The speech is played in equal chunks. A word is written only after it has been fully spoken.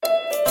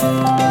Welcome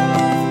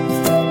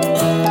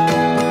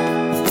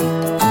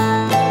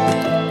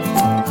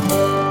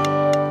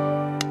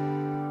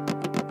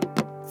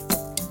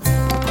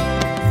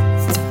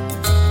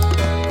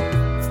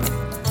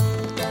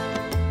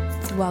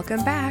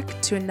back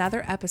to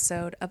another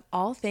episode of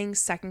All Things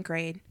Second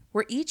Grade,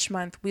 where each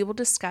month we will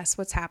discuss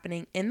what's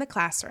happening in the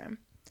classroom.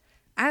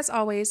 As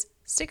always,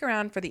 stick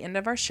around for the end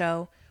of our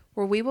show,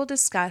 where we will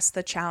discuss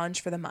the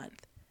challenge for the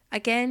month.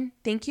 Again,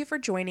 thank you for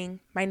joining.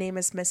 My name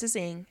is Mrs.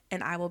 Ng,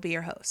 and I will be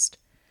your host.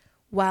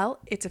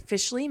 Well, it's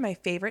officially my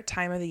favorite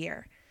time of the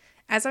year.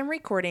 As I'm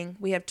recording,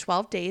 we have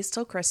 12 days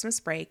till Christmas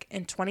break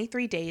and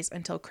 23 days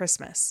until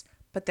Christmas,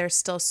 but there's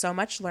still so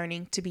much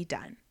learning to be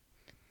done.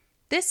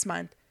 This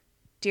month,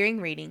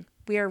 during reading,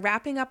 we are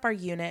wrapping up our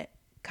unit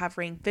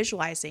covering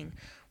visualizing,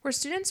 where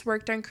students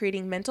worked on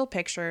creating mental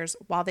pictures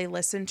while they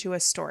listened to a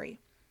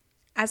story.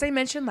 As I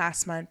mentioned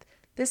last month,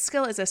 this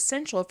skill is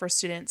essential for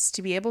students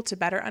to be able to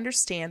better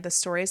understand the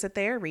stories that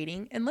they are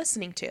reading and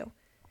listening to.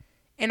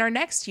 In our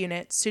next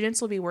unit, students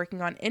will be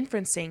working on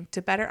inferencing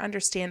to better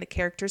understand the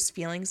characters'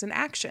 feelings and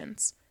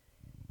actions.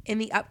 In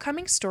the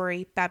upcoming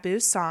story,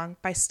 Baboo's Song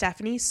by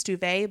Stephanie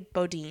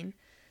Stouvet-Bodine,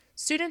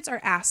 students are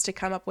asked to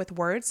come up with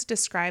words to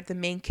describe the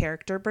main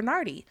character,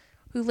 Bernardi,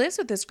 who lives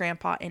with his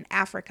grandpa in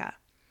Africa.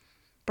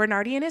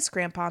 Bernardi and his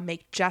grandpa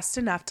make just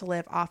enough to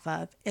live off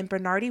of, and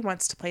Bernardi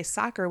wants to play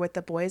soccer with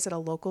the boys at a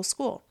local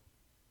school.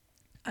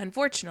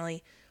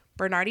 Unfortunately,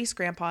 Bernardi's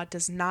grandpa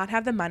does not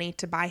have the money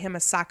to buy him a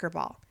soccer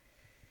ball.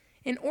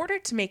 In order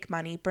to make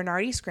money,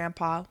 Bernardi's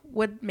grandpa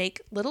would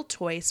make little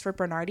toys for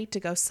Bernardi to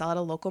go sell at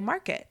a local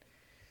market.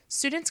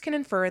 Students can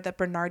infer that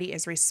Bernardi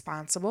is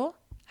responsible,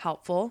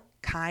 helpful,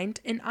 kind,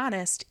 and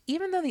honest,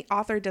 even though the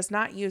author does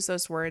not use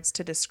those words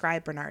to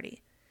describe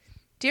Bernardi.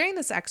 During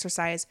this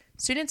exercise,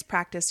 students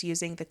practice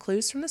using the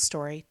clues from the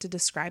story to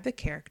describe the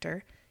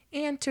character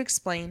and to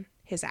explain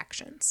his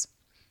actions.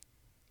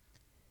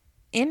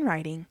 In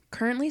writing,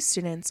 currently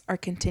students are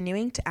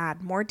continuing to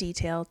add more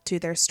detail to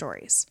their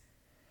stories.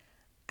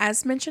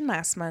 As mentioned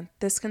last month,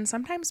 this can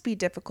sometimes be a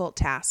difficult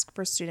task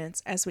for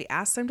students as we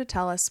ask them to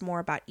tell us more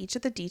about each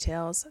of the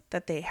details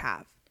that they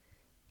have.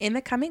 In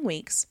the coming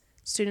weeks,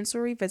 students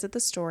will revisit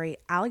the story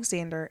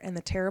Alexander and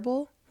the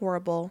Terrible,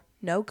 Horrible,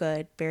 No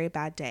Good, Very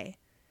Bad Day.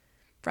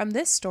 From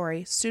this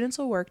story, students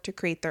will work to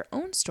create their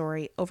own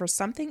story over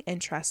something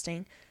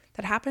interesting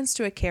that happens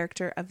to a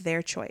character of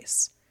their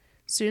choice.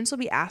 Students will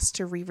be asked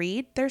to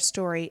reread their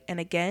story and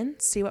again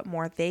see what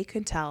more they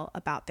can tell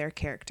about their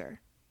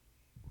character.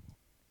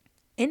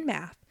 In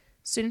math,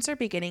 students are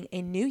beginning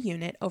a new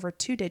unit over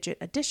two-digit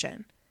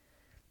addition.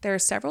 There are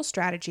several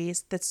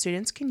strategies that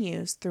students can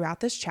use throughout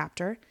this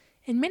chapter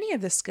and many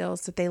of the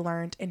skills that they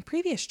learned in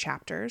previous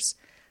chapters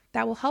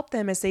that will help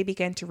them as they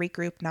begin to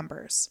regroup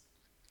numbers.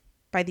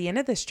 By the end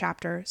of this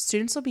chapter,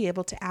 students will be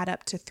able to add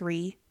up to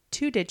 3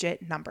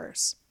 two-digit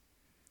numbers.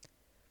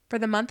 For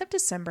the month of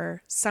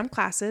December, some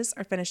classes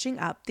are finishing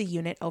up the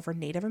unit over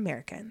Native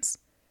Americans.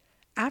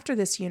 After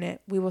this unit,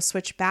 we will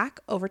switch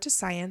back over to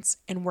science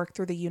and work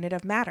through the unit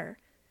of matter.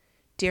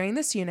 During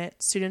this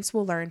unit, students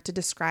will learn to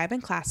describe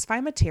and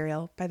classify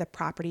material by the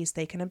properties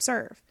they can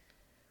observe.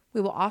 We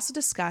will also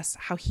discuss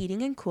how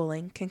heating and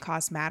cooling can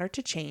cause matter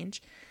to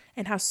change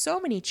and how so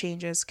many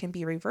changes can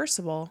be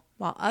reversible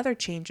while other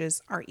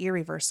changes are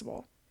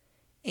irreversible.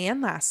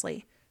 And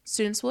lastly,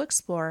 students will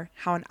explore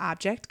how an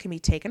object can be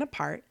taken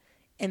apart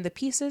and the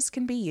pieces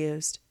can be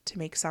used to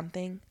make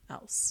something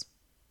else.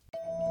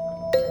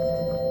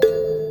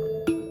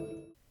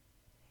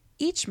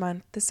 Each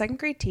month, the second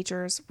grade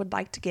teachers would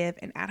like to give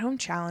an at-home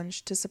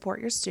challenge to support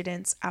your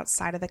students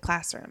outside of the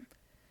classroom.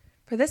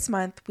 For this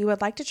month, we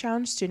would like to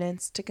challenge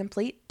students to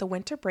complete the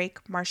winter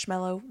break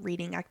marshmallow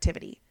reading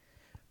activity,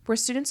 where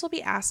students will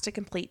be asked to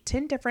complete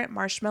 10 different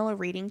marshmallow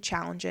reading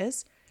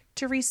challenges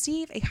to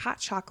receive a hot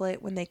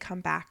chocolate when they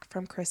come back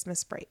from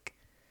Christmas break.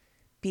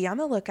 Be on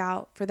the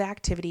lookout for the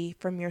activity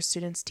from your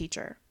student's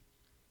teacher.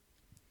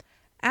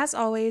 As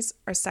always,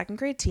 our second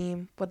grade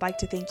team would like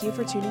to thank you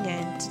for tuning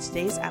in to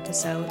today's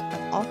episode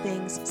of All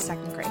Things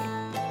Second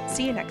Grade.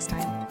 See you next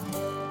time.